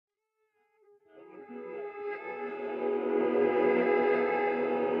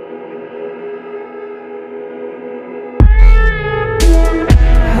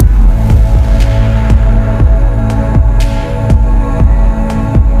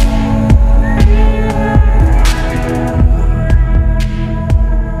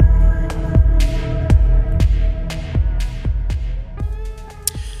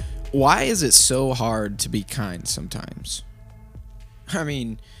Why is it so hard to be kind sometimes? I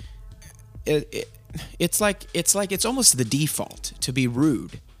mean, it's like it's almost the default to be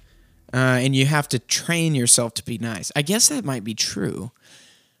rude, and you have to train yourself to be nice. I guess that might be true.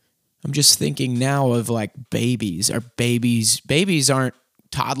 I'm just thinking now of like babies. Babies aren't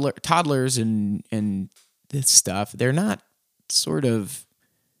toddlers and this stuff. They're not sort of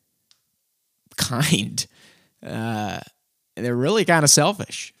kind. They're really kind of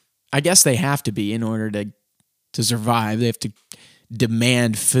selfish. I guess they have to be in order to survive. They have to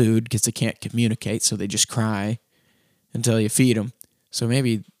demand food because they can't communicate, so they just cry until you feed them. So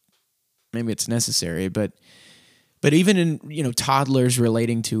maybe it's necessary, but even in toddlers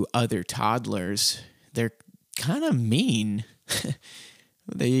relating to other toddlers, they're kind of mean.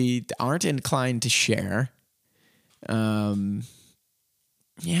 They aren't inclined to share. So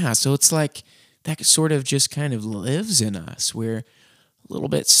it's like that sort of just kind of lives in us. We're a little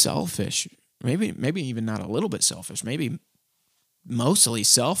bit selfish. Maybe even not a little bit selfish. Maybe mostly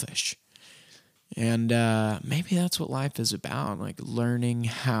selfish. And maybe that's what life is about, like learning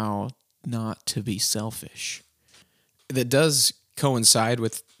how not to be selfish. That does coincide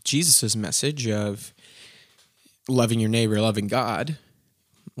with Jesus' message of loving your neighbor, loving God.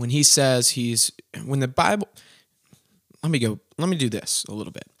 When he says when the Bible, let me do this a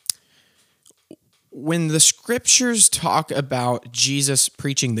little bit. When the scriptures talk about Jesus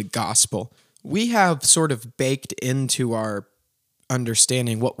preaching the gospel, we have sort of baked into our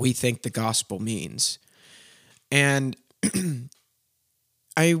understanding what we think the gospel means. And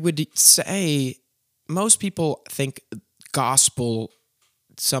I would say most people think gospel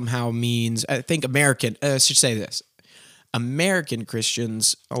somehow means, I think American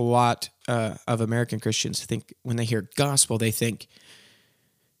Christians, a lot of American Christians think when they hear gospel, they think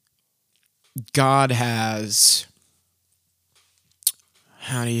God has,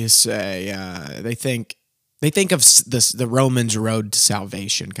 how do you say, they think of the Romans road to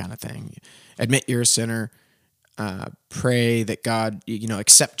salvation kind of thing. Admit you're a sinner, pray that God,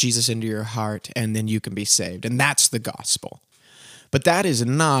 accept Jesus into your heart, and then you can be saved. And that's the gospel. But that is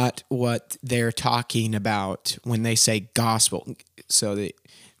not what they're talking about when they say gospel. So the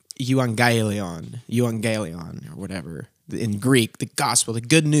euangelion, or whatever, in Greek, the gospel, the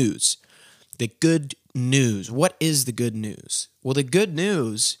good news. The good news. What is the good news? Well, the good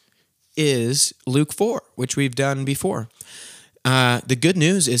news is Luke 4, which we've done before. The good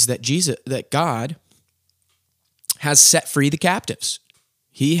news is that God has set free the captives.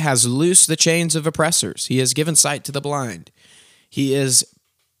 He has loosed the chains of oppressors. He has given sight to the blind. He is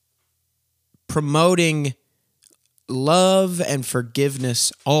promoting love and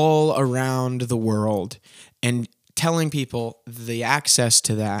forgiveness all around the world and telling people the access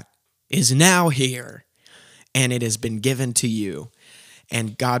to that is now here, and it has been given to you,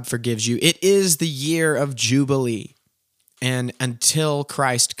 and God forgives you. It is the year of Jubilee, and until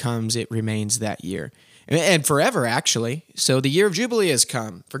Christ comes, it remains that year, and forever, actually. So the year of Jubilee has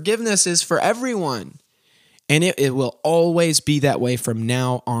come. Forgiveness is for everyone, and it will always be that way from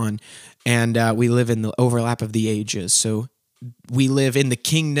now on, and we live in the overlap of the ages, so we live in the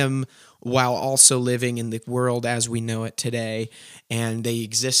kingdom while also living in the world as we know it today, and they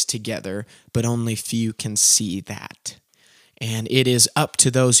exist together, but only few can see that. And it is up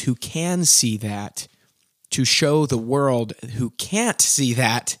to those who can see that to show the world who can't see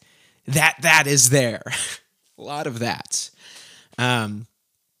that is there. A lot of that. Part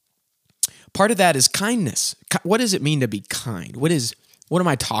of that is kindness. What does it mean to be kind? What am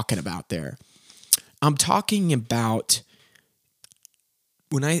I talking about there? I'm talking about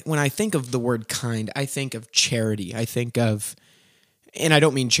when I think of the word kind, I think of charity. I think of, and I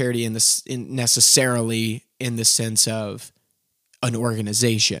don't mean charity necessarily in the sense of an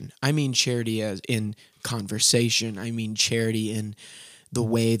organization. I mean charity as in conversation. I mean charity in the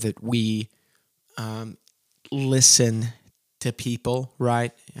way that we listen to people,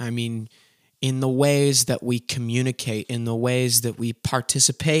 right? I mean, in the ways that we communicate, in the ways that we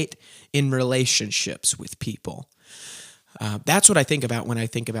participate in relationships with people. That's what I think about when I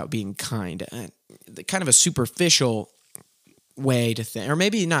think about being kind. Kind of a superficial way to think, or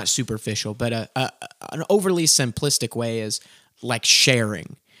maybe not superficial, but an overly simplistic way is like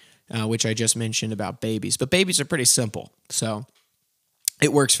sharing, which I just mentioned about babies. But babies are pretty simple, so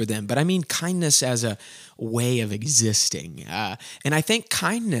it works for them. But I mean kindness as a way of existing. And I think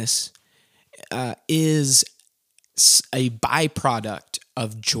kindness is a byproduct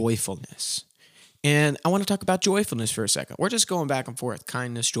of joyfulness. And I want to talk about joyfulness for a second. We're just going back and forth,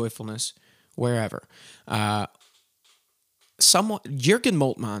 kindness, joyfulness, wherever. Jürgen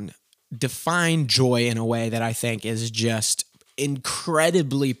Moltmann defined joy in a way that I think is just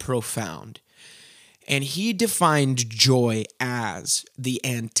incredibly profound. And he defined joy as the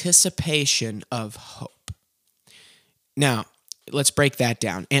anticipation of hope. Now, let's break that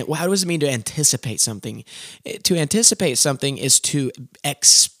down. And what does it mean to anticipate something? To anticipate something is to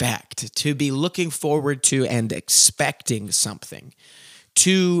expect, to be looking forward to and expecting something,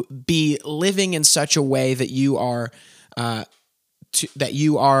 to be living in such a way that you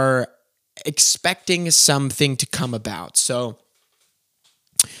are expecting something to come about. So,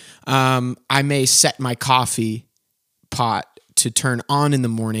 I may set my coffee pot to turn on in the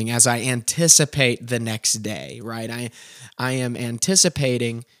morning as I anticipate the next day, right? I am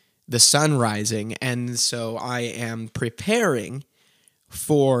anticipating the sun rising, and so I am preparing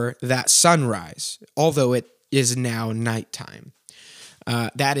for that sunrise, although it is now nighttime.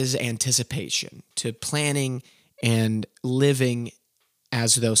 That is anticipation, to planning and living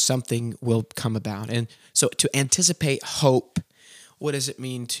as though something will come about. And so to anticipate hope, what does it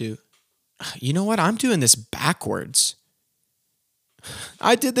mean to, you know what? I'm doing this backwards.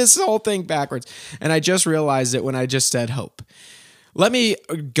 I did this whole thing backwards, and I just realized it when I just said hope. Let me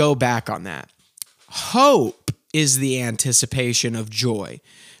go back on that. Hope is the anticipation of joy.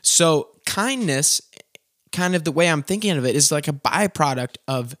 So kindness, kind of the way I'm thinking of it, is like a byproduct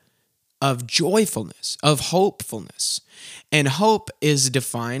of joyfulness, of hopefulness. And hope is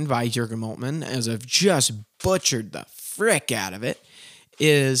defined by Jürgen Moltmann, as I've just butchered the frick out of it,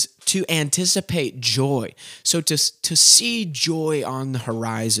 is to anticipate joy. So to see joy on the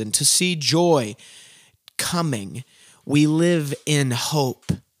horizon, to see joy coming, we live in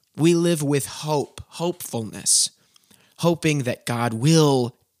hope. We live with hope, hopefulness, hoping that God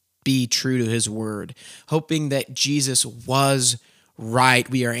will be true to his word, hoping that Jesus was right.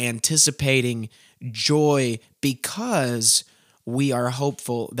 We are anticipating joy because we are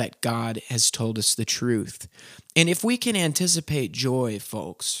hopeful that God has told us the truth. And if we can anticipate joy,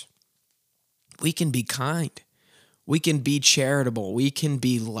 folks, we can be kind. We can be charitable. We can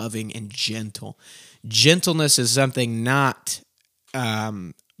be loving and gentle. Gentleness is something not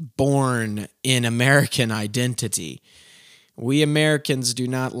born in American identity. We Americans do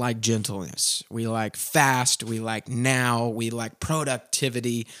not like gentleness. We like fast. We like now. We like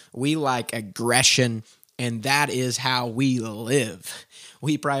productivity. We like aggression. And that is how we live.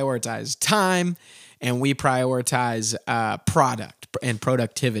 We prioritize time and we prioritize product and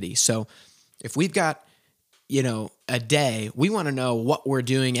productivity. So if we've got, a day, we want to know what we're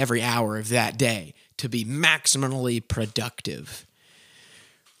doing every hour of that day to be maximally productive.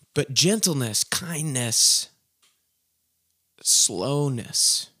 But gentleness, kindness,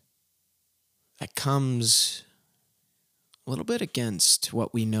 slowness, that comes a little bit against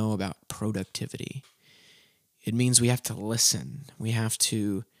what we know about productivity. It means we have to listen. We have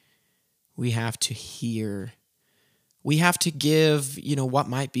to hear. We have to give, what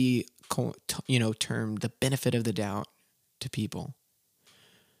might be, termed the benefit of the doubt to people.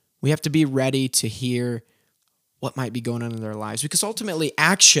 We have to be ready to hear what might be going on in their lives, because ultimately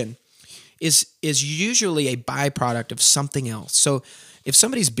action is usually a byproduct of something else. So if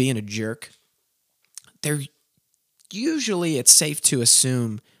somebody's being a jerk, it's safe to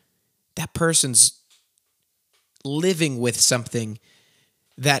assume that person's living with something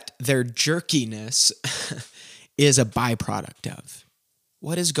that their jerkiness is a byproduct of.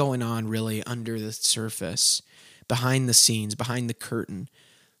 What is going on really under the surface, behind the scenes, behind the curtain,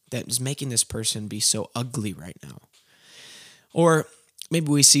 that is making this person be so ugly right now? Or maybe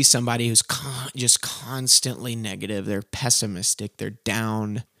we see somebody who's just constantly negative. They're pessimistic. They're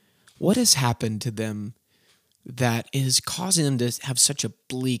down. What has happened to them that is causing them to have such a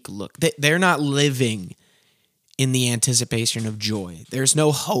bleak look? They're not living in the anticipation of joy. There's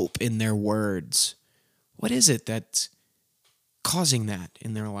no hope in their words. What is it that's causing that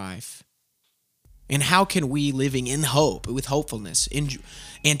in their life? And how can we, living in hope, with hopefulness,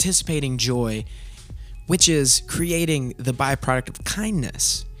 anticipating joy, which is creating the byproduct of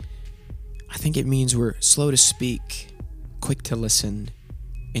kindness? I think it means we're slow to speak, quick to listen,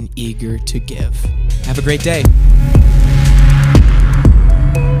 and eager to give. Have a great day.